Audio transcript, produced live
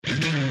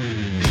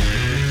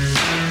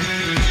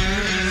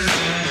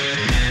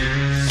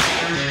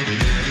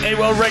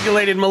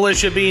well-regulated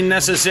militia being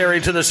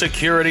necessary to the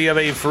security of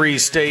a free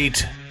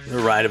state. The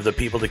right of the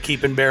people to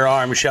keep and bear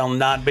arms shall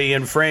not be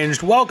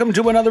infringed. Welcome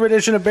to another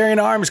edition of Bearing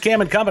Arms,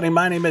 Cam and Company.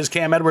 My name is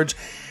Cam Edwards.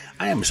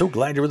 I am so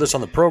glad you're with us on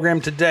the program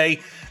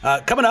today.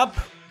 Coming up,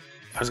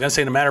 I was going to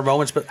say in a matter of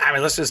moments, but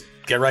let's just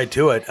get right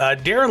to it.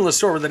 Darren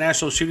Lesort with the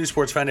National Shooting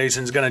Sports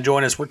Foundation is going to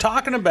join us. We're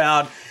talking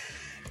about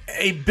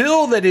a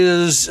bill that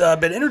has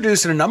been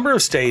introduced in a number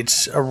of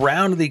states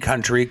around the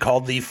country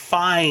called the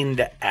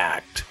FIND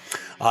Act.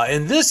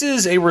 And this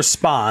is a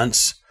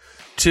response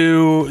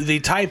to the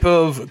type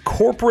of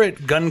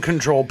corporate gun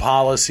control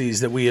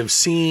policies that we have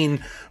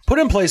seen put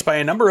in place by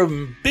a number of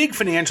big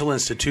financial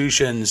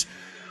institutions.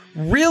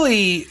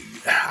 Really,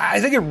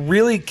 I think it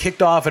really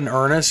kicked off in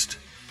earnest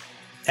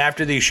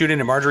after the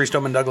shooting at Marjory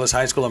Stoneman Douglas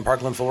High School in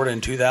Parkland, Florida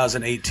in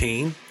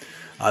 2018.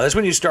 That's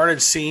when you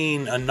started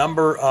seeing a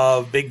number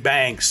of big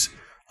banks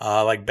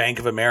like Bank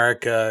of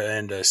America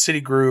and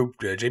Citigroup,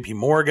 JP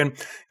Morgan,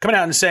 coming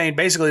out and saying,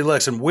 basically,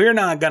 listen, we're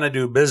not going to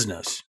do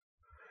business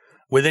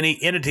with any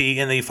entity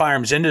in the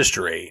firearms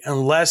industry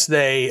unless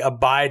they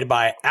abide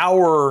by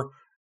our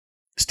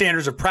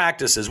standards of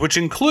practices, which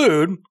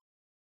include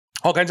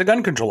all kinds of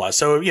gun control laws.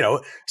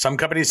 So, some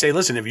companies say,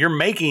 listen, if you're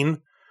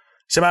making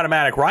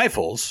semi-automatic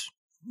rifles,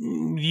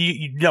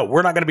 no,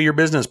 we're not going to be your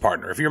business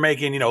partner. If you're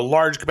making,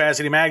 large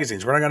capacity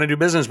magazines, we're not going to do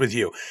business with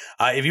you.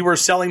 If you were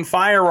selling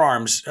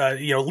firearms,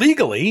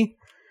 legally,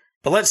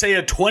 but let's say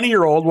a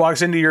 20-year-old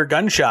walks into your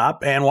gun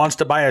shop and wants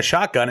to buy a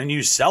shotgun and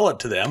you sell it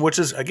to them, which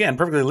is, again,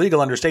 perfectly legal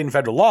under state and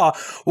federal law.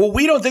 Well,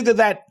 we don't think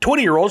that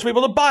 20-year-old is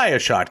able to buy a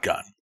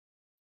shotgun.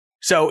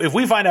 So if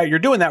we find out you're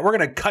doing that, we're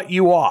going to cut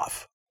you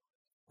off,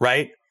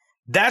 right?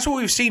 That's what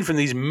we've seen from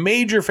these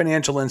major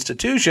financial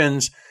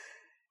institutions.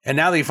 And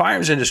now the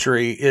firearms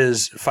industry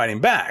is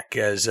fighting back,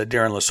 as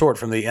Darren Lesort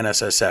from the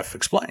NSSF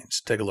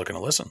explains. Take a look and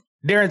a listen.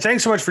 Darren,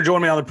 thanks so much for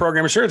joining me on the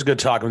program. Sure, it's good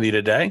talking with you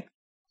today.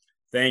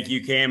 Thank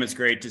you, Cam. It's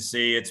great to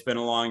see. It's been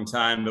a long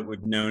time, but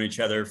we've known each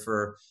other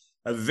for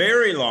a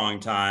very long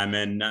time.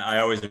 And I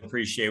always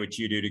appreciate what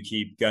you do to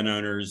keep gun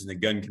owners and the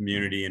gun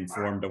community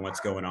informed on what's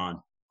going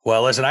on.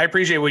 Well, listen, I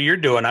appreciate what you're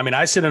doing. I mean,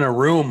 I sit in a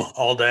room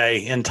all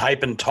day and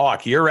type and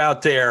talk. You're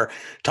out there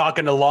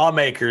talking to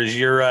lawmakers.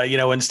 You're,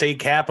 in state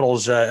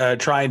capitals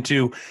trying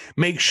to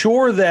make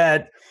sure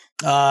that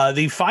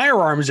the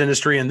firearms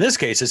industry, in this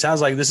case, it sounds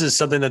like this is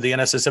something that the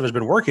NSSF has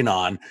been working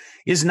on,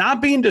 is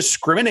not being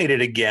discriminated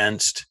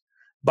against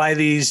by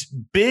these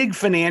big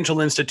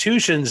financial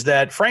institutions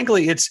that,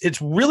 frankly,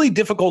 it's really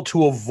difficult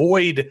to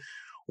avoid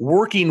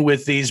working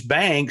with these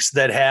banks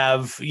that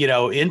have,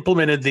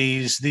 implemented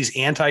these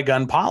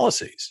anti-gun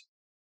policies.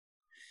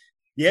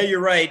 Yeah,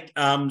 you're right.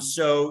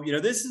 So,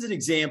 this is an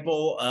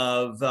example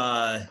of,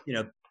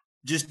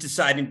 just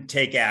deciding to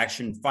take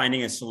action,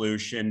 finding a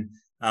solution.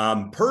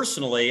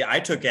 Personally, I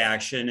took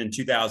action in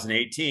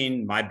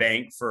 2018. My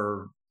bank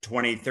for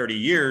 20, 30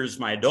 years,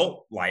 my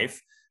adult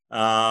life,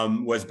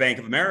 was Bank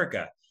of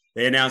America.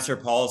 They announced their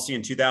policy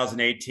in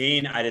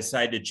 2018. I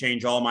decided to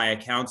change all my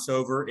accounts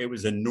over. It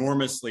was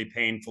enormously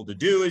painful to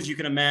do, as you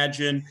can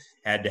imagine.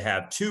 Had to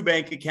have two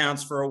bank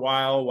accounts for a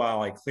while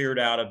I cleared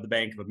out of the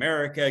Bank of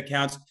America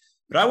accounts.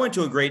 But I went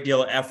to a great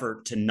deal of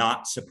effort to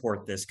not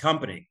support this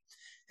company.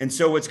 And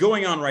so what's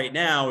going on right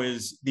now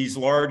is these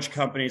large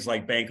companies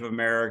like Bank of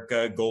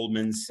America,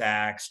 Goldman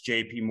Sachs,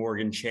 JP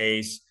Morgan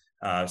Chase,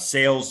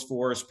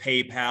 Salesforce,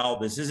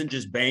 PayPal, this isn't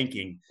just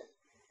banking,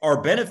 are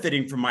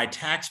benefiting from my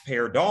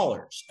taxpayer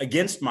dollars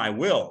against my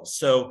will.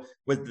 So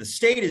what the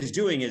state is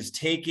doing is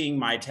taking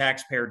my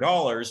taxpayer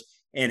dollars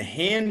and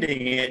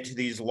handing it to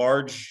these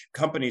large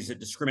companies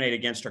that discriminate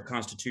against our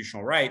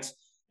constitutional rights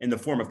in the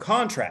form of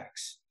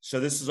contracts.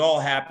 So this is all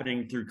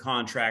happening through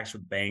contracts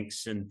with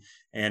banks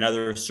and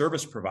other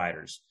service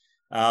providers.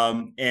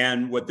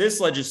 And what this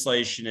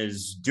legislation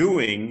is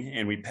doing,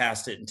 and we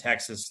passed it in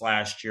Texas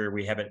last year,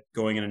 we have it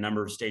going in a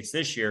number of states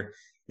this year,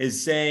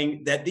 is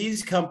saying that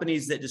these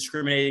companies that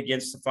discriminate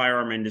against the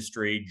firearm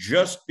industry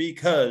just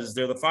because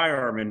they're the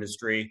firearm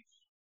industry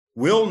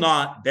will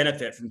not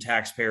benefit from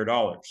taxpayer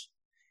dollars.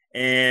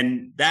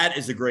 And that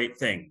is a great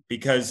thing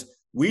because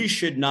we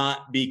should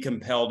not be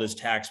compelled as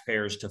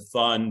taxpayers to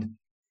fund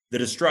the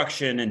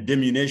destruction and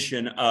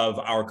diminution of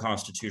our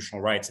constitutional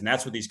rights. And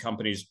that's what these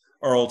companies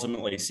are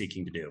ultimately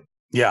seeking to do.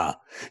 Yeah.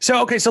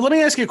 So let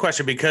me ask you a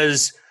question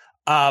because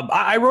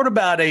I wrote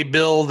about a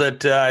bill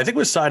that I think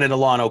was signed into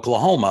law in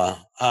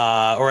Oklahoma,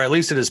 or at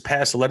least it has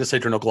passed the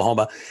legislature in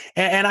Oklahoma.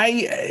 And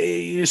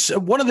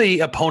one of the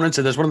opponents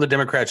of this, one of the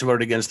Democrats who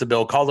voted against the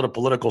bill, called it a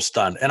political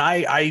stunt. And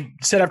I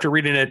said after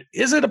reading it,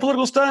 is it a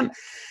political stunt?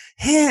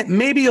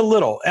 Maybe a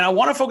little. And I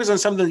want to focus on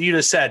something that you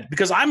just said,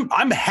 because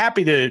I'm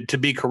happy to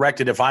be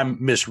corrected if I'm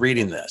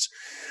misreading this.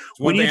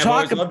 When you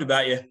talk, I've always loved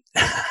about you.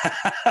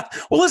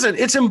 Well, listen,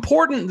 it's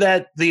important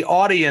that the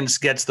audience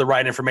gets the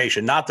right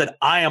information, not that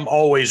I am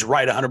always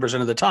right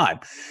 100% of the time.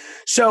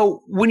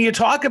 So when you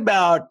talk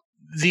about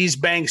these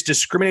banks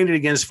discriminating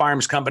against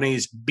firearms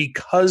companies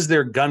because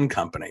they're gun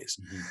companies,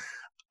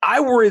 I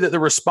worry that the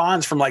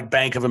response from like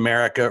Bank of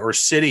America or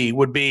Citi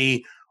would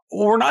be,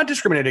 we're not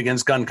discriminating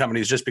against gun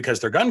companies just because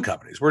they're gun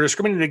companies. We're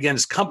discriminating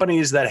against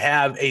companies that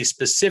have a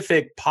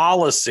specific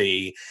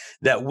policy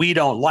that we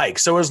don't like.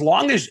 So as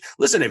long as,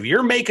 listen, if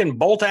you're making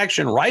bolt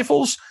action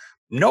rifles,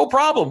 no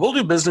problem. We'll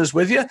do business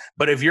with you.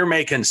 But if you're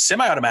making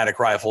semi-automatic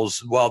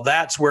rifles, well,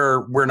 that's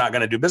where we're not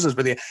going to do business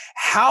with you.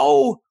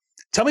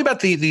 Tell me about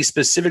the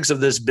specifics of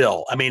this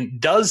bill. I mean,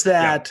 does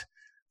that,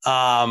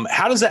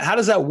 how does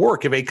that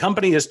work? If a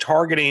company is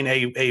targeting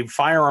a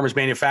firearms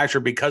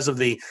manufacturer because of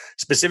the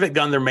specific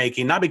gun they're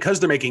making, not because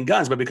they're making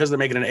guns, but because they're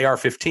making an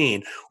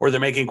AR-15 or they're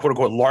making quote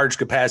unquote large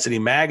capacity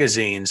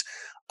magazines,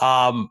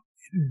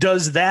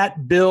 does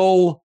that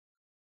bill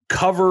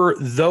cover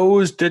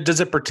those? Does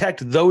it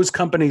protect those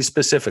companies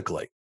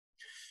specifically?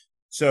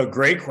 So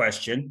great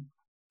question.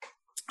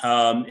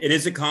 It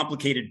is a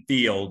complicated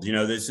field. You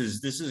know, this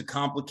is a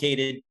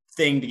complicated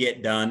thing to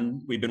get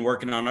done. We've been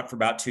working on it for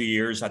about 2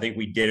 years. I think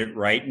we did it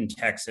right in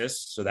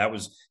Texas. So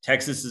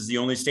Texas is the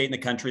only state in the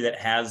country that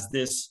has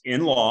this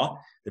in law.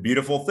 The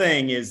beautiful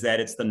thing is that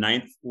it's the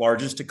 9th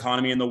largest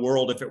economy in the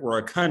world if it were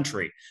a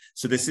country.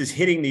 So this is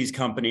hitting these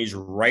companies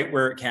right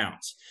where it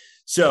counts.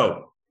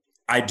 So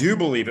I do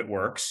believe it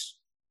works.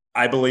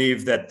 I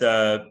believe that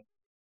the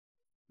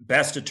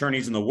best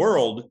attorneys in the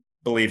world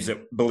believe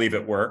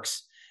it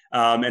works.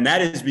 And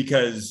that is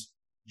because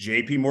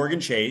JP Morgan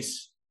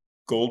Chase,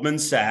 Goldman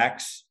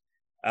Sachs,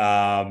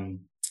 Bank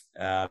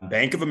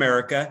of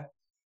America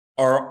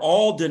are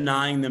all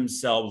denying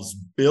themselves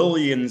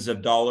billions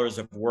of dollars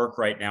of work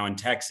right now in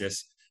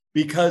Texas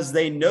because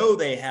they know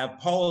they have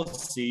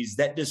policies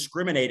that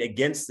discriminate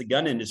against the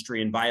gun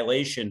industry in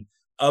violation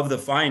of the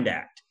FIND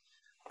Act.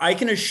 I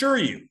can assure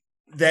you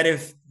that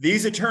if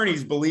these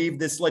attorneys believed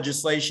this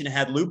legislation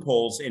had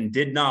loopholes and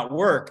did not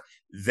work,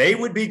 they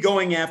would be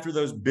going after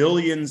those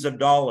billions of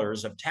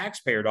dollars of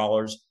taxpayer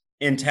dollars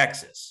in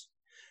Texas.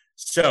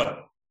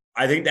 So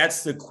I think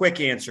that's the quick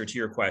answer to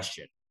your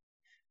question.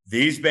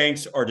 These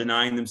banks are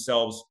denying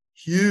themselves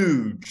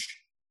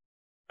huge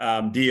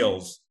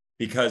deals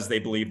because they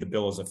believe the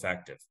bill is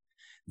effective.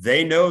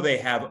 They know they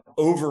have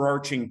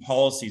overarching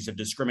policies of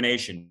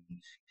discrimination.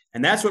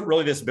 And that's what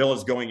really this bill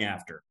is going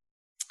after.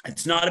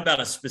 It's not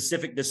about a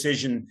specific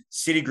decision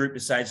Citigroup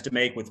decides to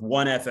make with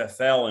one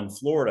FFL in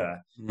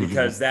Florida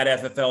because that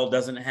FFL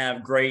doesn't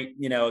have great,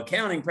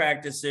 accounting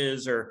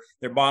practices or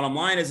their bottom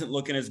line isn't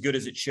looking as good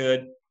as it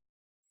should.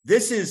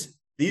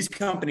 These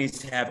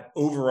companies have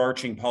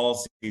overarching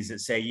policies that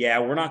say, yeah,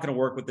 we're not going to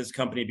work with this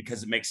company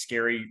because it makes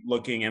scary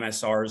looking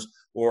MSRs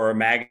or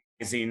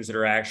magazines that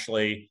are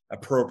actually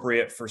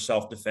appropriate for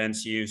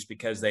self-defense use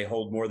because they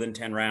hold more than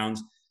 10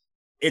 rounds.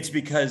 It's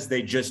because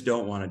they just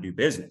don't want to do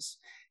business.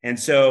 And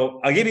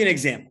so I'll give you an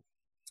example.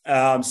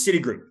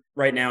 Citigroup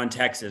right now in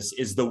Texas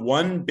is the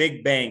one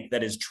big bank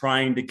that is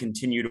trying to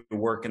continue to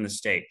work in the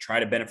state, try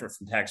to benefit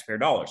from taxpayer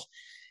dollars.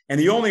 And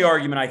the only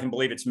argument I can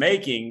believe it's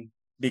making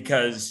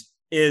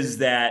is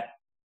that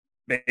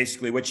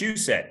basically what you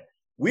said.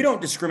 We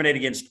don't discriminate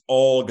against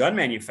all gun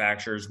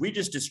manufacturers.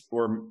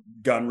 Or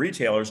gun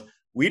retailers.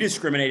 We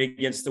discriminate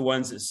against the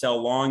ones that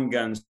sell long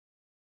guns,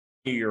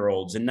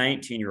 20-year-olds and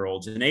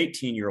 19-year-olds and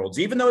 18-year-olds.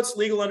 Even though it's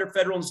legal under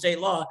federal and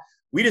state law,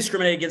 we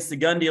discriminate against the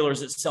gun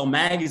dealers that sell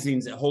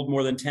magazines that hold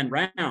more than 10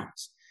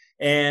 rounds.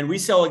 And we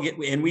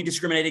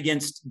discriminate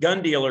against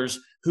gun dealers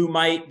who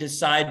might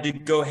decide to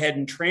go ahead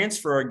and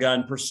transfer a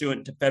gun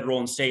pursuant to federal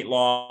and state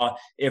law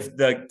if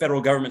the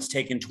federal government's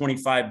taken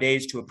 25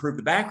 days to approve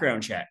the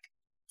background check.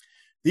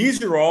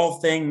 These are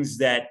all things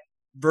that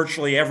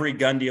virtually every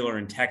gun dealer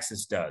in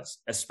Texas does,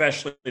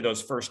 especially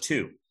those first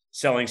two,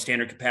 selling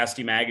standard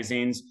capacity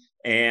magazines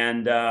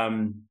and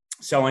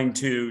selling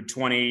to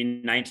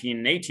 20, 19,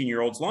 and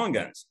 18-year-olds long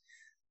guns.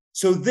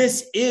 So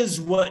this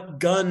is what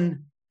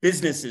gun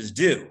businesses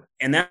do.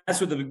 And that's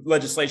what the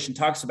legislation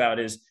talks about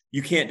is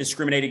you can't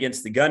discriminate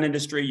against the gun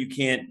industry. You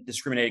can't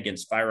discriminate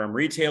against firearm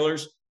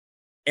retailers.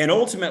 And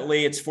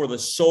ultimately, it's for the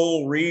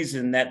sole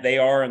reason that they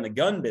are in the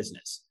gun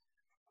business.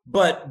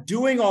 But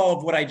doing all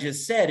of what I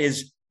just said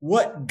is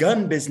what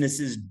gun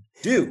businesses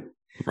do.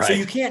 Right. So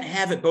you can't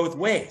have it both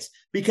ways,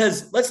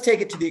 because let's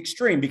take it to the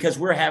extreme, because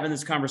we're having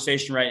this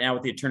conversation right now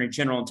with the Attorney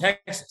General in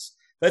Texas.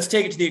 Let's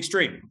take it to the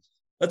extreme.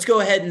 Let's go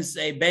ahead and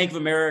say Bank of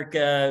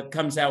America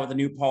comes out with a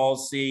new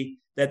policy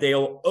that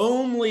they'll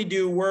only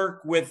do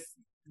work with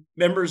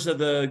members of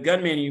the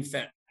gun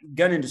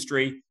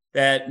industry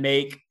that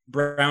make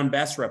Brown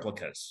Bess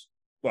replicas.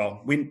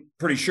 Well, we're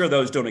pretty sure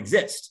those don't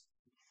exist.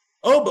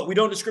 Oh, but we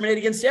don't discriminate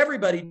against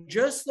everybody,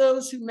 just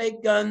those who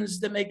make guns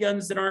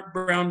that aren't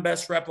Brown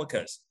Bess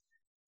replicas.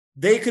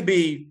 They could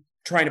be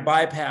trying to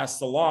bypass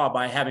the law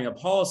by having a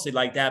policy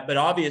like that, but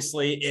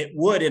obviously it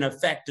would, in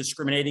effect,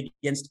 discriminate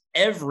against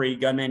every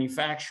gun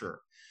manufacturer.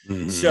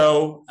 Mm-hmm.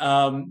 So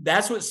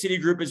that's what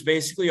Citigroup is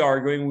basically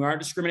arguing. We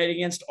aren't discriminating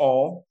against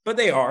all, but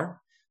they are.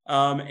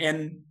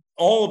 And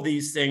all of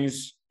these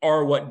things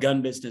are what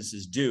gun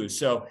businesses do.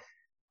 So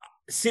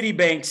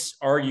Citibank's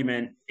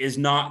argument is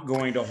not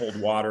going to hold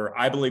water.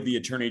 I believe the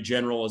Attorney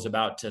General is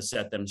about to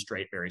set them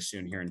straight very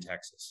soon here in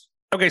Texas.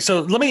 Okay,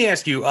 so let me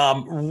ask you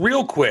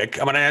real quick.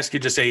 I'm going to ask you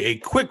just a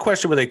quick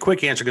question with a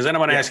quick answer, because then I'm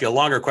going to ask you a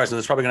longer question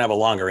that's probably going to have a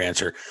longer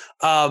answer.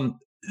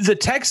 The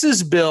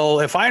Texas bill,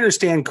 if I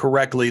understand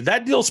correctly,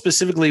 that deals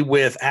specifically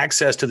with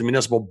access to the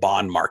municipal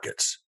bond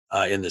markets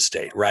in the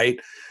state, right?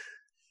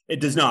 It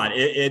does not.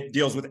 It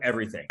deals with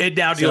everything. It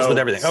now deals with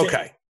everything.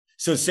 Okay.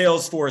 So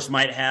Salesforce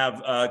might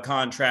have a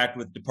contract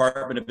with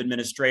Department of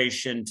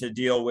Administration to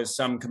deal with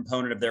some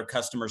component of their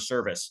customer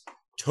service,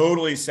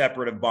 totally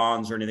separate of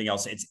bonds or anything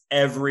else. It's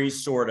every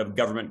sort of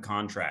government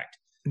contract.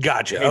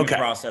 Gotcha. Payment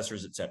Okay.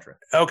 Processors, et cetera.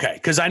 Okay.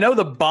 Because I know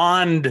the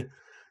bond,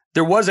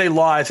 there was a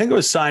law, I think it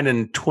was signed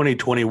in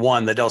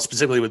 2021 that dealt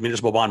specifically with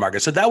municipal bond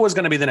markets. So that was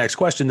going to be the next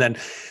question then.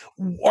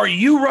 Are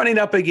you running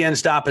up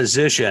against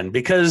opposition?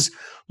 Because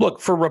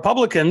look, for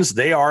Republicans,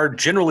 they are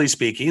generally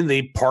speaking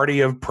the party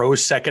of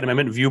pro-Second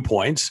Amendment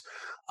viewpoints.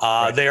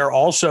 Right. They are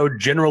also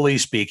generally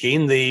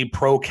speaking the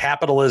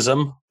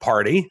pro-capitalism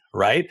party,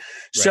 right?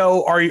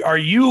 So are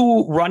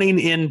you running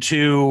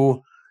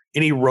into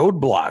any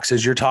roadblocks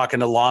as you're talking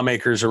to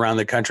lawmakers around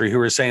the country who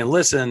are saying,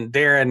 listen,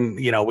 Darren,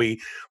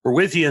 we're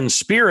with you in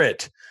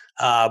spirit,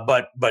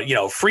 but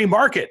free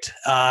market,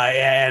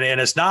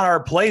 and it's not our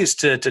place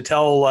to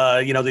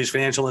tell these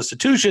financial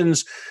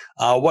institutions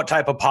what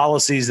type of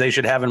policies they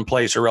should have in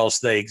place, or else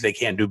they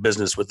can't do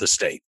business with the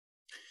state.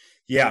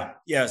 Yeah.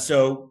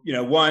 So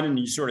one, and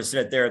you sort of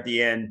said it there at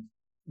the end,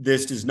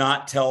 this does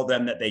not tell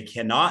them that they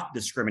cannot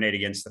discriminate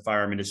against the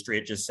firearm industry.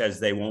 It just says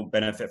they won't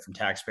benefit from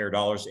taxpayer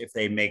dollars if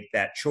they make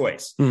that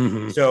choice.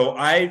 Mm-hmm. So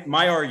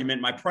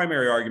my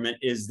primary argument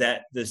is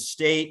that the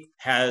state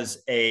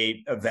has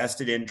a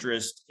vested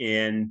interest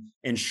in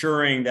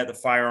ensuring that the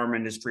firearm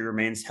industry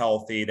remains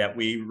healthy, that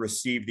we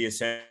receive the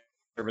essential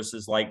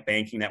services like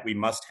banking that we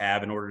must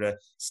have in order to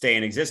stay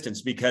in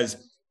existence,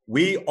 because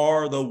we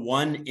are the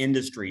one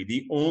industry,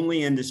 the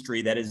only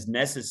industry that is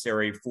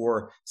necessary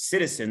for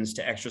citizens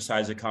to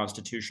exercise a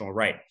constitutional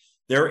right.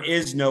 There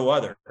is no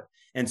other.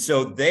 And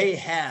so they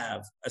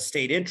have a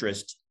state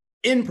interest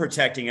in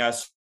protecting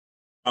us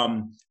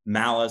from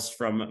malice,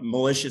 from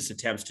malicious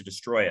attempts to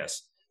destroy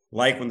us,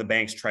 like when the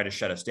banks try to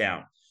shut us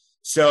down.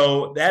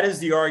 So that is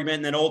the argument.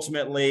 And then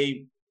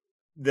ultimately,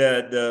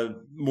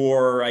 the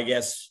more,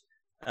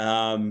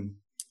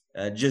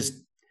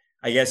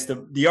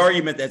 the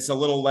argument that's a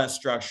little less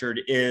structured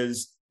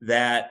is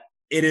that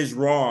it is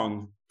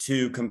wrong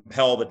to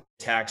compel the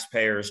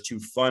taxpayers to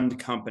fund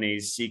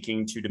companies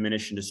seeking to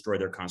diminish and destroy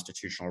their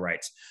constitutional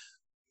rights.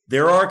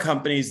 There are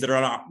companies that are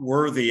not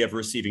worthy of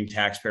receiving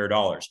taxpayer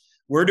dollars.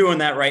 We're doing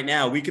that right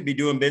now. We could be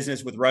doing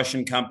business with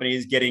Russian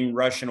companies, getting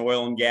Russian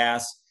oil and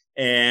gas,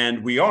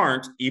 and we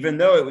aren't, even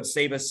though it would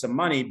save us some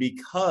money,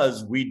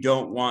 because we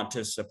don't want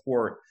to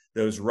support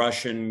those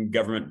Russian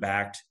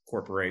government-backed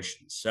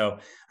corporations. So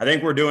I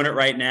think we're doing it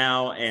right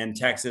now, and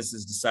Texas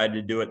has decided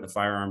to do it in the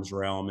firearms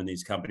realm and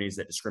these companies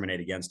that discriminate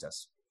against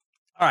us.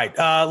 All right.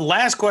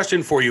 Last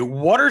question for you.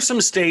 What are some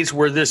states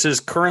where this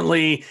is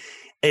currently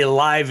a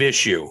live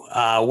issue,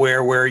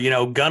 where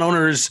gun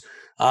owners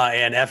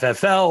and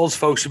FFLs,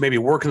 folks who maybe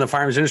work in the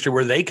firearms industry,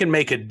 where they can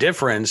make a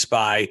difference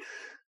by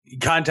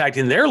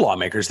contacting their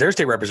lawmakers, their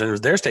state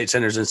representatives, their state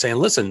senators, and saying,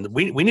 listen,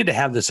 we need to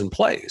have this in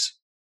place?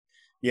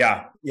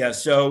 Yeah.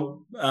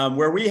 So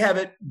where we have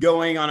it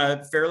going on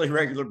a fairly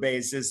regular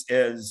basis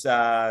is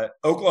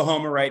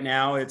Oklahoma right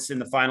now. It's in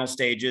the final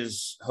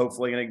stages,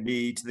 hopefully going to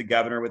be to the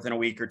governor within a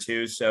week or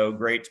two. So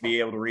great to be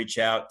able to reach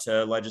out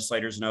to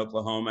legislators in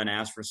Oklahoma and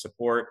ask for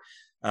support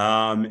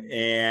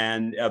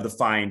and of the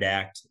FIND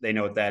Act. They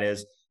know what that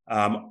is.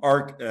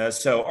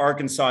 So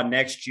Arkansas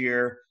next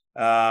year.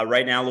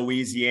 Right now,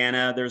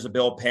 Louisiana, there's a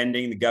bill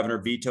pending. The governor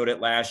vetoed it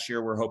last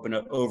year. We're hoping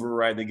to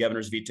override the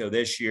governor's veto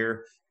this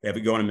year. They have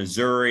it going to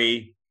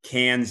Missouri,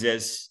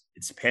 Kansas.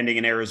 It's pending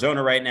in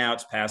Arizona right now.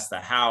 It's passed the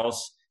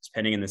House. It's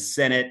pending in the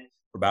Senate.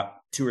 We're about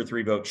 2 or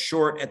 3 votes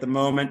short at the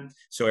moment.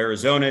 So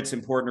Arizona, it's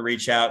important to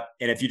reach out.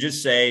 And if you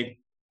just say,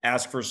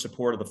 ask for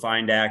support of the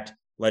FIND Act,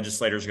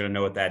 legislators are going to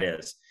know what that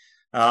is.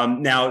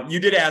 Now, you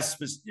did ask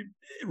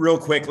real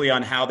quickly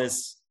on how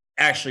this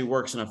actually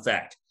works in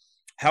effect.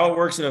 How it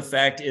works in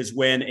effect is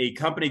when a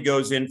company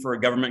goes in for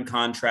a government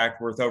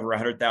contract worth over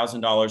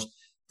 $100,000,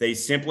 they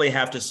simply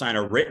have to sign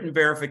a written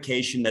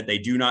verification that they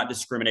do not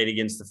discriminate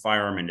against the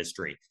firearm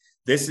industry.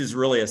 This is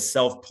really a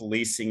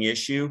self-policing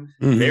issue.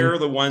 Mm-hmm. They're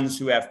the ones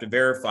who have to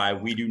verify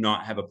we do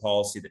not have a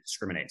policy that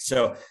discriminates.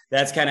 So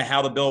that's kind of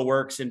how the bill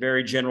works in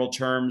very general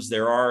terms.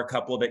 There are a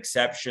couple of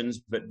exceptions,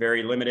 but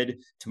very limited.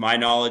 To my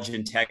knowledge,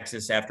 in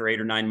Texas, after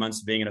 8 or 9 months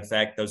of being in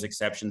effect, those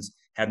exceptions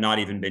have not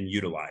even been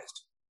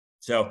utilized.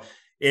 So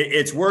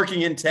it's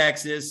working in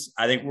Texas.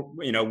 I think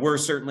we're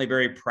certainly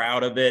very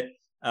proud of it.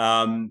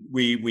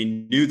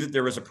 We knew that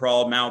there was a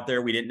problem out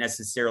there. We didn't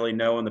necessarily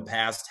know in the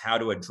past how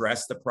to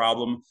address the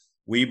problem.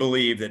 We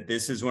believe that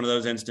this is one of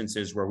those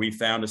instances where we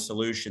found a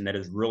solution that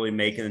has really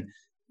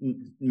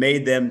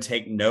made them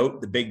take note,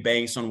 the big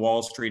banks on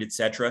Wall Street, et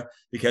cetera,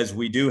 because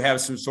we do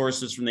have some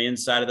sources from the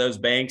inside of those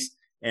banks.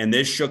 And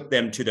this shook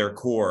them to their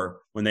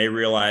core when they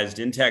realized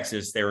in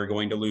Texas they were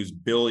going to lose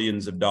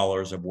billions of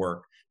dollars of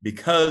work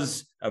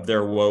because of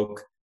their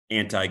woke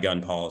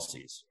anti-gun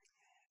policies.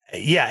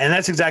 Yeah, and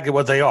that's exactly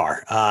what they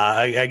are.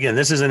 Again,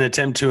 this is an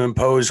attempt to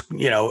impose,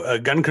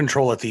 gun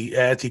control at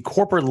the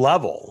corporate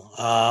level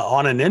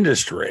on an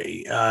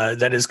industry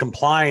that is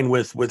complying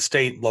with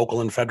state,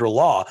 local, and federal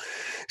law.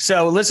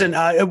 So, listen,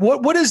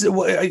 what is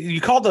you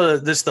call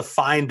this the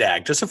FIND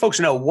Act? Just so folks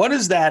know, what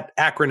does that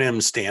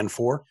acronym stand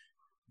for?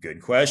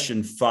 Good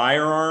question.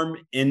 Firearm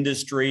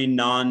Industry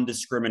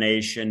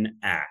Non-Discrimination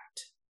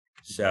Act.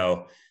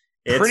 So.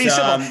 It's pretty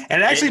simple.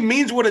 And it actually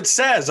means what it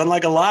says,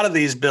 unlike a lot of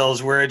these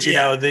bills where it's,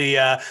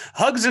 the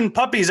Hugs and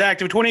Puppies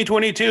Act of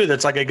 2022.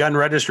 That's like a gun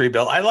registry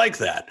bill. I like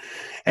that.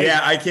 Hey.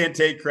 Yeah, I can't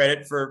take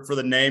credit for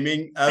the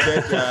naming of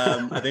it.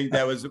 I think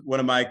that was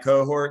one of my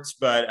cohorts,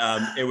 but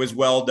it was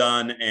well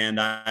done. And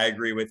I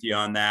agree with you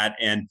on that.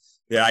 And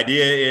the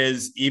idea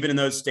is, even in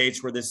those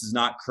states where this is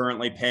not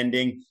currently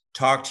pending,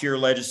 talk to your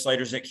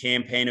legislators at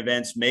campaign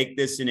events, make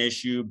this an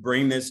issue,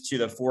 bring this to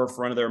the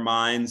forefront of their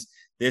minds.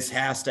 This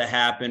has to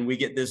happen. We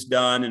get this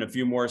done in a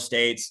few more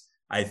states.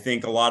 I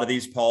think a lot of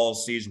these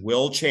policies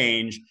will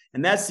change.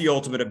 And that's the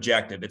ultimate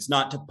objective. It's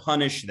not to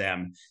punish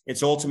them.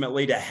 It's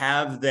ultimately to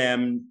have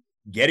them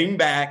getting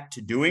back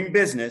to doing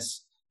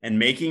business and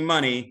making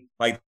money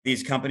like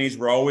these companies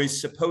were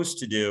always supposed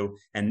to do.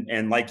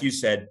 And like you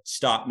said,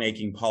 stop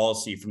making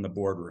policy from the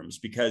boardrooms,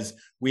 because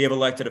we have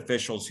elected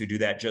officials who do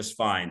that just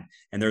fine.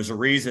 And there's a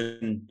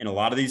reason in a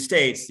lot of these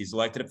states, these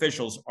elected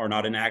officials are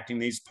not enacting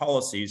these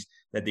policies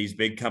that these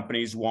big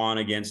companies want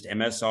against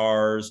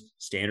MSRs,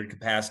 standard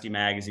capacity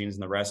magazines,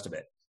 and the rest of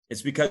it.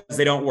 It's because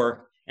they don't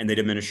work and they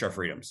diminish our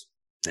freedoms.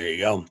 There you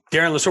go.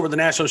 Darren Lesort with the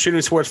National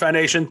Shooting Sports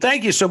Foundation.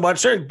 Thank you so much,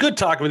 sir. Good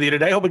talking with you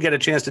today. Hope we get a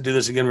chance to do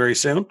this again very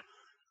soon.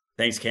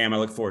 Thanks, Cam. I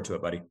look forward to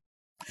it, buddy.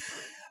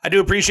 I do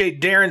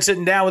appreciate Darren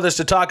sitting down with us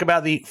to talk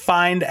about the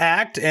FIND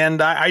Act.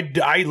 And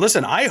I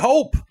listen, I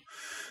hope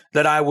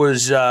that I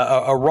was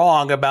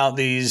wrong about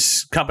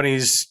these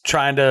companies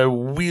trying to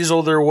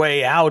weasel their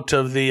way out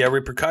of the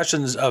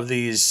repercussions of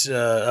these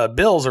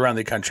bills around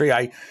the country.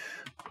 I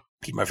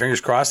keep my fingers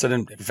crossed that,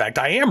 in fact,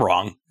 I am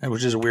wrong,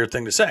 which is a weird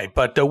thing to say.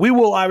 But we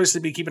will obviously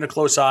be keeping a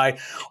close eye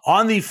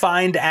on the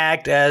FIND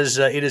Act as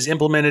it is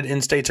implemented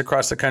in states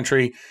across the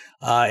country.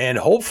 And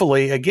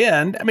hopefully,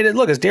 again, I mean,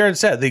 look, as Darren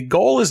said, the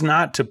goal is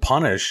not to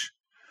punish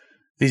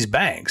these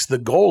banks. The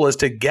goal is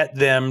to get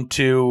them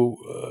to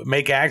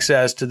make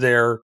access to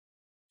their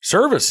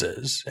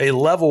services a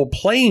level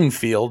playing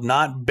field,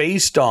 not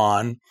based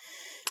on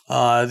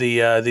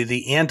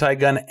the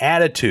anti-gun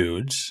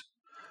attitudes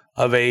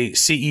of a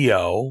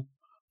CEO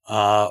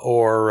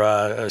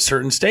or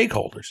certain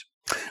stakeholders.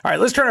 All right,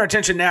 let's turn our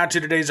attention now to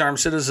today's Armed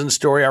Citizen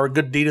story, our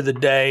good deed of the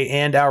day,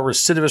 and our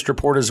recidivist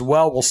report as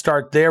well. We'll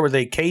start there with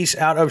a case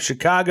out of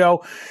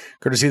Chicago,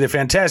 courtesy of the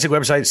fantastic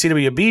website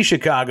CWB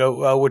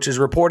Chicago, which is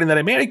reporting that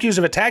a man accused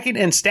of attacking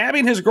and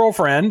stabbing his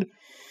girlfriend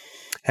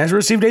has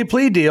received a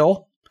plea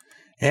deal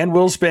and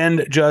will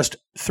spend just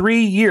 3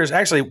 years,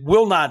 actually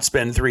will not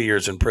spend 3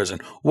 years in prison,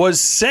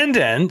 was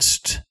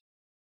sentenced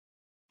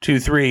to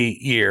 3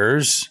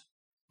 years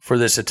for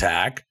this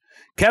attack.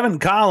 Kevin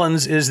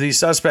Collins is the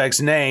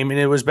suspect's name, and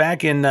it was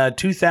back in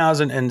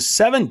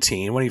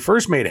 2017 when he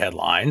first made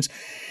headlines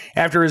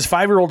after his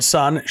 5-year-old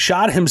son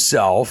shot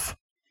himself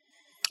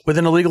with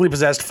an illegally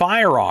possessed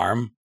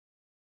firearm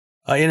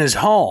in his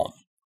home.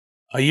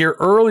 A year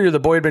earlier, the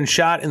boy had been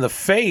shot in the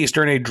face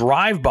during a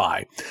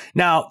drive-by.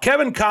 Now,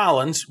 Kevin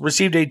Collins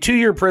received a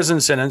 2-year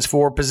prison sentence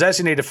for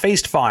possessing a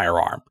defaced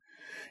firearm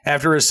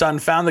after his son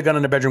found the gun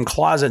in a bedroom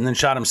closet and then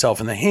shot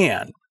himself in the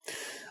hand.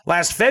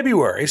 Last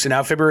February, so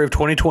now February of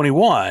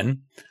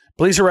 2021,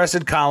 police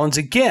arrested Collins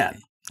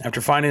again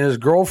after finding his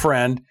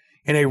girlfriend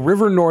in a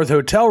River North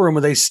hotel room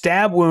with a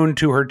stab wound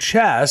to her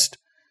chest,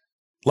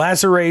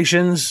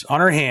 lacerations on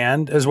her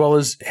hand, as well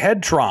as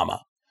head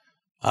trauma.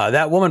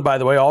 That woman, by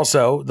the way,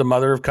 also the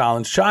mother of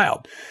Collins'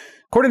 child.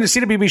 According to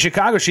CWB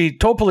Chicago, she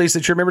told police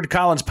that she remembered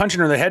Collins punching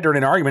her in the head during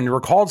an argument and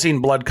recalled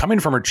seeing blood coming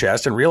from her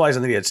chest and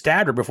realizing that he had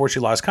stabbed her before she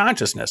lost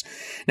consciousness.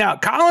 Now,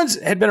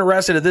 Collins had been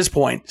arrested at this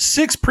point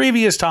 6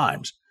 previous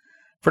times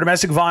for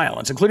domestic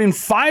violence, including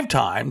 5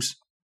 times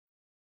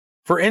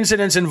for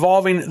incidents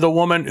involving the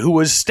woman who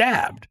was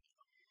stabbed.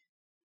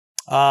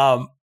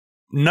 None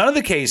of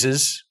the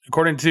cases,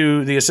 according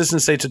to the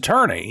assistant state's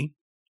attorney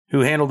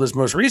who handled this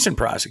most recent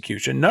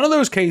prosecution, none of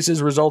those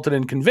cases resulted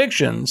in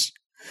convictions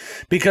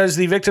because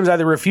the victims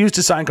either refused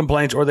to sign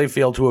complaints or they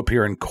failed to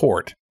appear in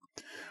court.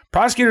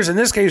 Prosecutors in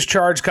this case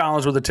charged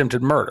Collins with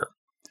attempted murder.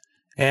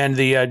 And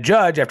the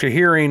judge, after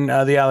hearing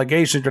the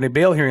allegations during a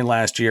bail hearing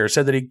last year,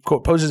 said that he,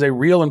 quote, poses a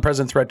real and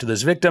present threat to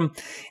this victim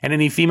and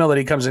any female that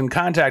he comes in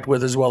contact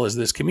with, as well as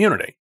this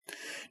community.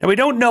 Now, we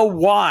don't know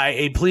why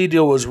a plea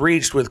deal was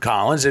reached with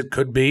Collins. It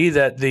could be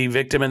that the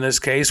victim in this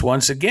case,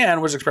 once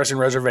again, was expressing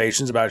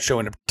reservations about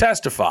showing up to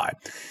testify,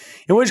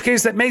 in which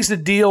case that makes the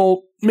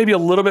deal maybe a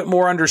little bit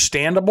more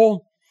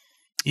understandable.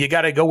 You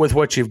got to go with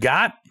what you've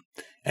got.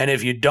 And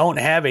if you don't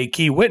have a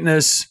key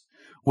witness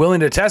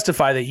willing to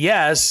testify that,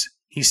 yes,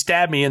 he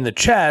stabbed me in the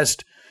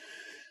chest,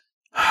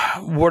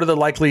 what are the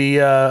likely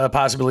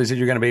possibilities that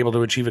you're going to be able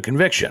to achieve a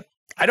conviction?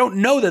 I don't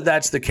know that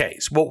that's the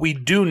case. What we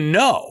do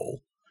know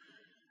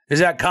is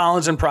that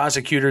Collins and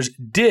prosecutors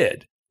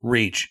did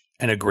reach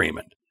an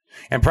agreement.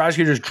 And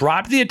prosecutors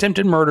dropped the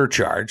attempted murder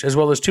charge as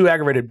well as 2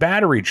 aggravated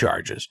battery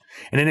charges.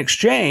 And in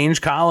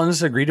exchange,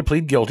 Collins agreed to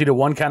plead guilty to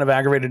 1 count of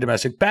aggravated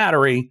domestic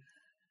battery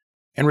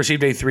and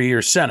received a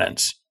 3-year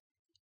sentence.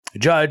 The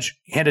judge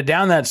handed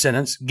down that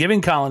sentence, giving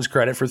Collins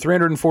credit for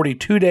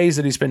 342 days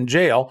that he spent in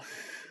jail,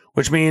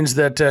 which means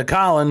that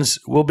Collins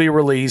will be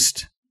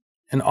released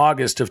in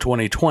August of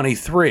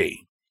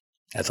 2023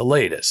 at the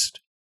latest.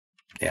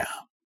 Yeah.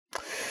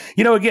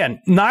 Again,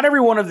 not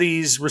every one of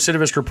these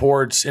recidivist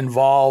reports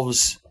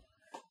involves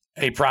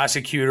a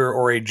prosecutor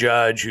or a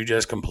judge who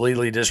just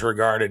completely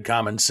disregarded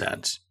common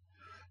sense.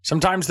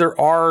 Sometimes there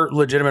are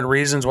legitimate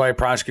reasons why a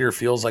prosecutor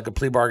feels like a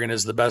plea bargain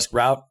is the best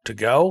route to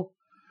go.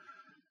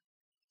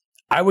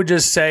 I would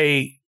just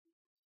say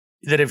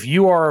that if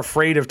you are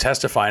afraid of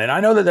testifying, and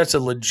I know that that's a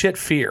legit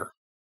fear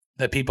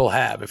that people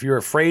have, if you're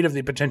afraid of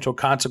the potential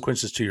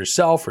consequences to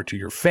yourself or to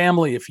your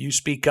family, if you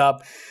speak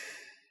up,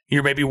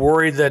 you're maybe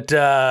worried that,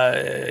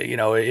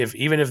 if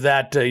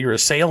your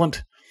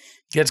assailant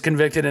gets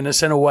convicted and is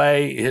sent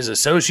away, his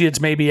associates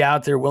may be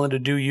out there willing to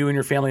do you and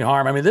your family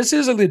harm. I mean, this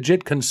is a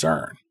legit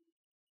concern,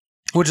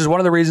 which is one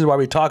of the reasons why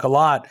we talk a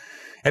lot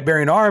at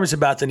Bearing Arms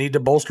about the need to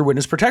bolster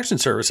witness protection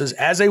services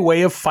as a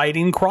way of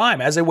fighting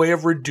crime, as a way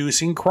of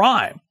reducing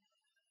crime.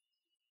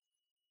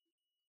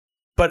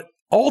 But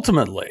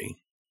ultimately,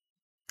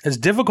 as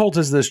difficult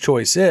as this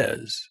choice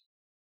is,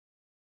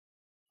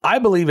 I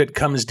believe it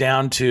comes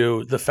down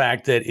to the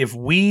fact that if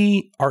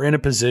we are in a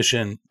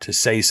position to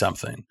say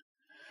something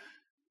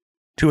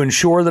to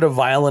ensure that a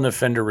violent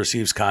offender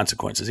receives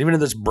consequences, even in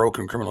this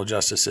broken criminal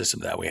justice system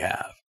that we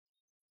have,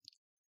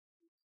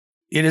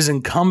 it is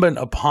incumbent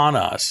upon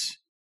us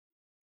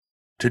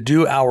to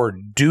do our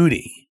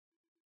duty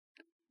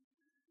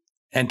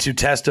and to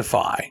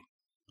testify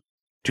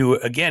to,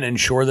 again,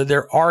 ensure that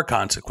there are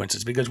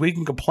consequences, because we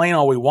can complain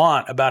all we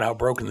want about how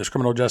broken this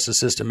criminal justice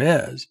system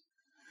is.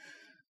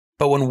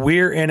 But when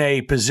we're in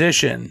a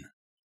position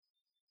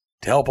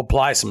to help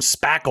apply some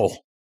spackle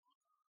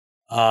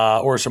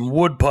or some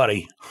wood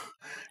putty,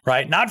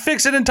 right? Not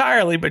fix it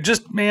entirely, but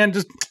just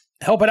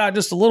help it out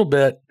just a little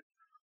bit.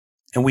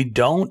 And we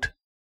don't.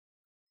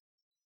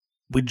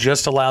 We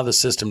just allow the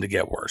system to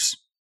get worse.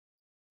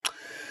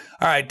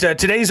 All right,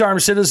 today's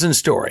armed citizen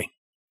story,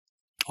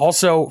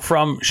 also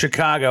from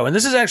Chicago. And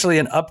this is actually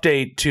an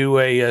update to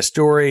a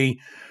story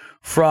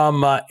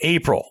from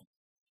April.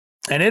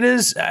 And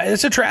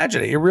it's a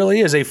tragedy. It really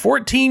is. A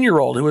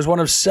 14-year-old who was one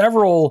of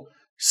several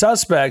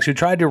suspects who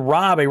tried to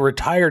rob a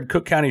retired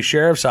Cook County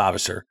Sheriff's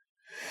officer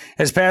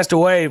has passed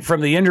away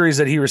from the injuries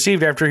that he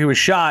received after he was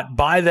shot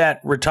by that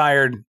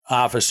retired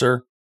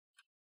officer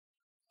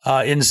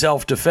in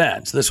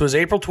self-defense. This was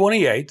April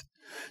 28th.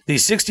 The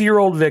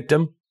 60-year-old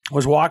victim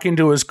was walking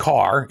to his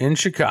car in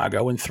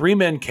Chicago when 3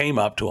 men came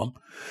up to him.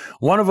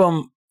 One of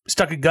them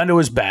stuck a gun to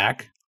his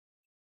back.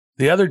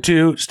 The other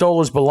 2 stole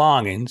his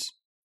belongings.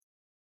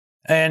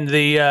 And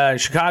the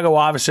Chicago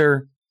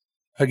officer,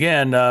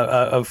 again,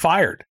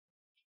 fired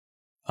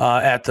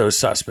at those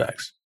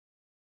suspects.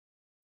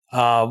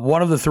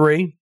 One of the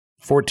 3,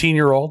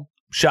 14-year-old,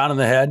 shot in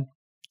the head,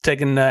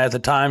 taken at the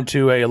time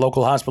to a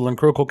local hospital in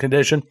critical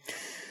condition,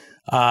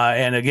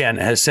 and again,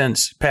 has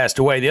since passed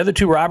away. The other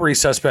 2 robbery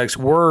suspects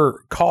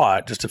were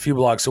caught just a few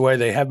blocks away.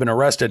 They have been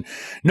arrested.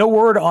 No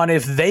word on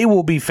if they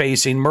will be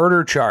facing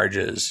murder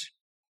charges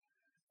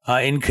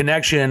in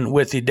connection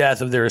with the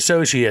death of their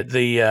associate.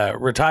 The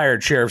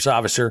retired sheriff's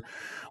officer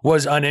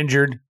was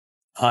uninjured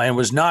and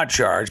was not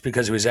charged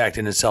because he was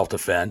acting in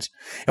self-defense.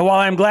 And while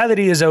I'm glad that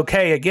he is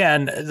okay,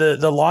 again,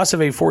 the loss of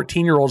a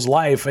 14-year-old's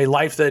life, a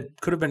life that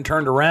could have been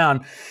turned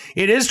around,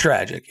 it is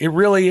tragic. It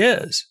really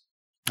is.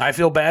 I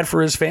feel bad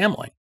for his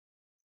family.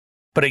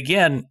 But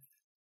again,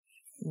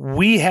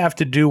 we have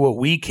to do what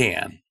we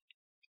can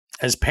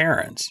as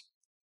parents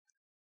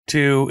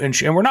to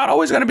ensure, and we're not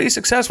always going to be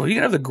successful. You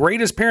can have the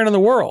greatest parent in the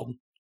world,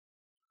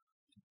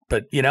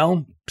 but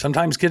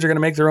sometimes kids are going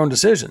to make their own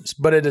decisions.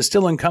 But it is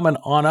still incumbent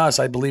on us,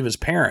 I believe, as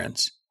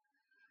parents,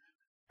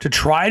 to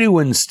try to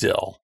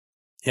instill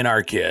in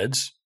our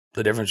kids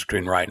the difference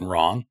between right and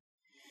wrong.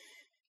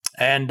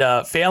 And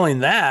failing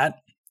that,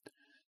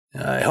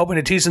 helping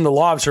to teach them the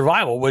law of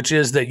survival, which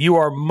is that you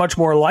are much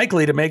more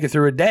likely to make it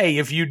through a day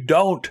if you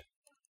don't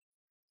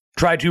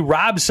try to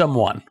rob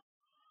someone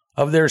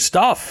of their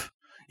stuff,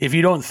 if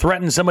you don't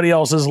threaten somebody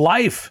else's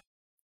life.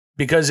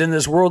 Because in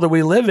this world that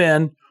we live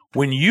in,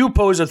 when you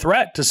pose a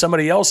threat to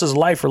somebody else's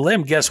life or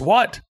limb, guess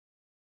what?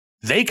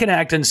 They can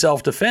act in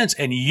self-defense,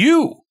 and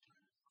you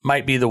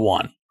might be the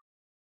one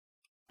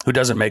who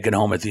doesn't make it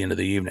home at the end of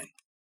the evening.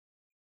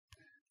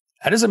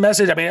 That is a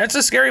message. I mean, that's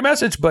a scary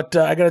message, but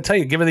I got to tell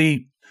you, given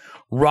the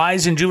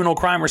rise in juvenile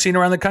crime we're seeing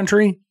around the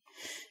country,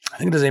 I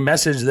think it is a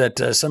message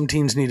that some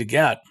teens need to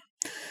get.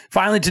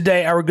 Finally,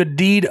 today, our good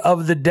deed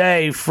of the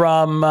day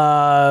from,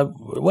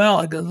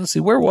 let's see,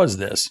 where was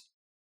this?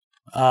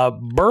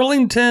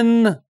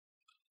 Burlington,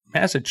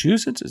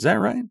 Massachusetts, is that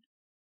right?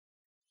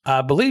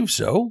 I believe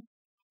so.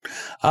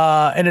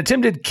 An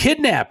attempted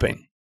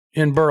kidnapping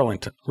in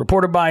Burlington,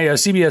 reported by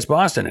CBS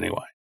Boston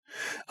anyway.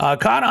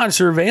 Caught on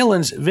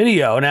surveillance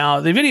video. Now,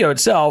 the video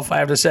itself, I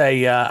have to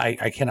say,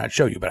 I cannot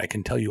show you, but I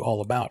can tell you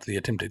all about the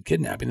attempted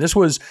kidnapping. This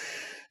was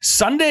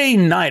Sunday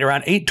night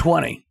around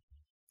 8:20.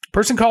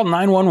 Person called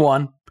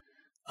 911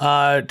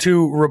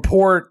 to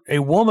report a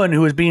woman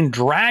who was being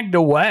dragged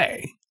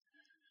away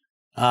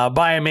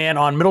by a man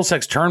on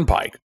Middlesex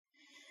Turnpike.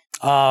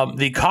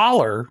 The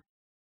caller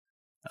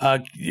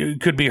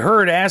could be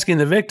heard asking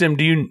the victim,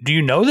 do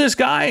you know this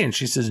guy? And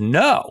she says,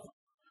 no.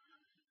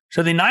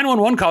 So the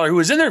 911 caller, who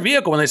was in their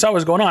vehicle when they saw what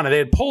was going on, and they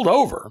had pulled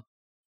over,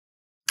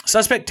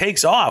 suspect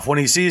takes off when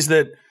he sees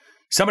that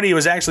somebody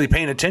was actually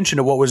paying attention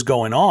to what was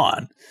going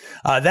on.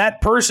 That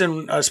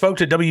person spoke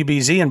to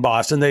WBZ in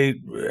Boston. They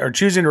are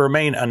choosing to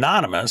remain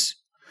anonymous.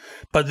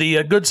 But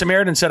the Good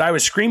Samaritan said, I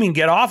was screaming,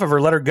 get off of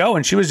her, let her go.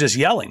 And she was just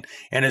yelling.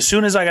 And as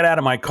soon as I got out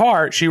of my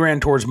car, she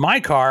ran towards my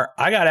car.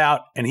 I got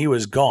out and he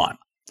was gone.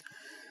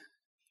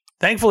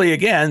 Thankfully,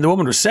 again, the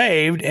woman was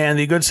saved and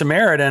the Good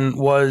Samaritan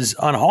was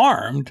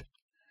unharmed.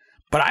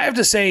 But I have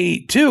to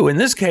say, too, in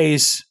this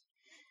case,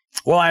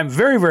 well, I'm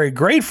very, very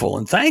grateful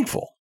and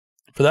thankful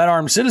for that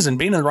armed citizen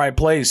being in the right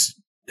place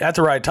at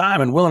the right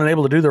time and willing and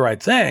able to do the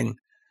right thing.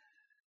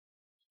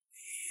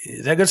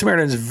 That Good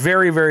Samaritan is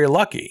very, very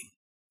lucky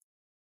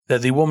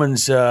that the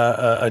woman's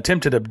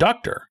attempted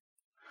abductor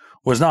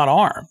was not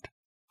armed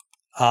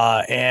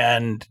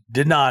and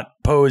did not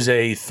pose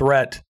a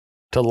threat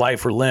to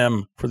life or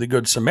limb for the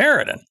Good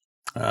Samaritan,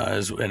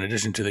 in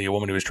addition to the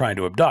woman who was trying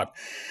to abduct.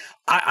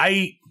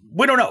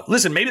 We don't know.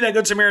 Listen, maybe that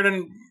Good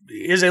Samaritan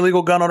is a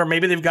legal gun owner.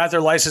 Maybe they've got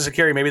their license to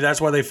carry. Maybe that's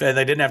why they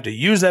didn't have to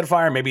use that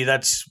fire. Maybe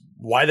that's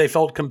why they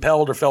felt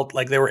compelled or felt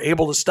like they were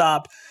able to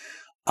stop.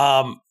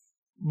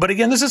 But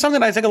again, this is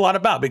something I think a lot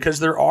about because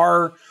there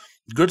are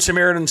Good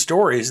Samaritan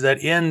stories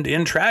that end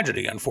in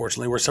tragedy,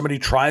 unfortunately, where somebody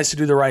tries to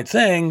do the right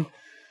thing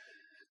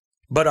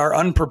but are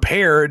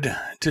unprepared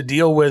to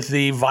deal with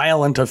the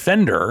violent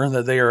offender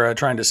that they are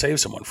trying to save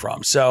someone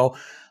from. So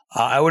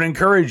I would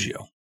encourage you,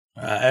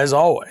 as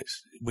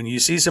always, when you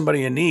see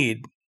somebody in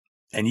need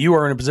and you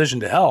are in a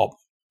position to help,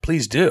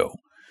 please do.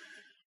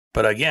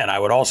 But again, I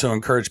would also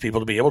encourage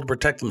people to be able to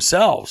protect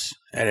themselves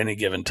at any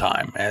given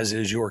time, as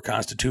is your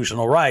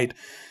constitutional right,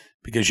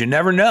 because you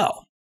never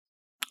know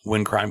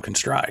when crime can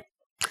strike.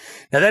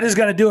 Now, that is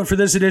going to do it for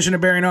this edition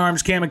of Bearing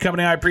Arms. Cam and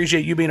Company, I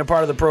appreciate you being a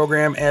part of the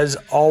program. As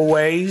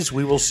always,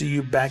 we will see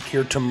you back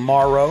here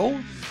tomorrow.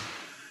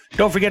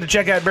 Don't forget to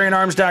check out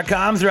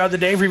BearingArms.com throughout the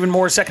day for even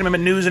more Second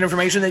Amendment news and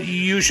information that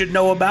you should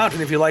know about.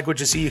 And if you like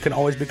what you see, you can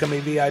always become a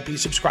VIP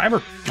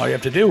subscriber. All you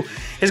have to do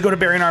is go to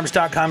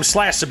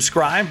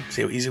BearingArms.com/subscribe.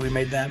 See how easy we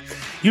made that?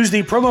 Use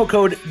the promo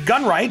code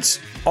GUNRIGHTS,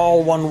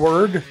 all one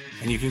word,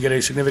 and you can get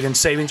a significant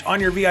savings on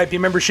your VIP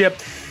membership.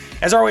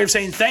 As our way of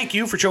saying thank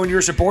you for showing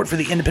your support for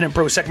the independent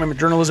pro-Second Amendment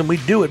journalism we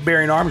do at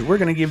Bearing Arms, we're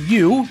going to give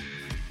you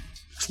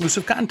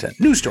exclusive content,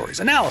 news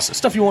stories, analysis,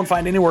 stuff you won't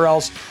find anywhere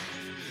else,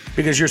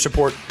 because your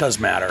support does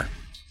matter,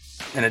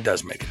 and it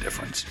does make a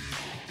difference.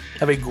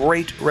 Have a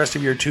great rest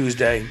of your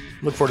Tuesday.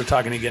 Look forward to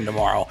talking again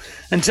tomorrow.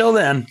 Until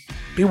then,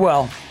 be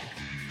well,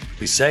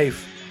 be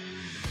safe,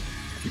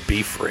 and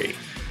be free.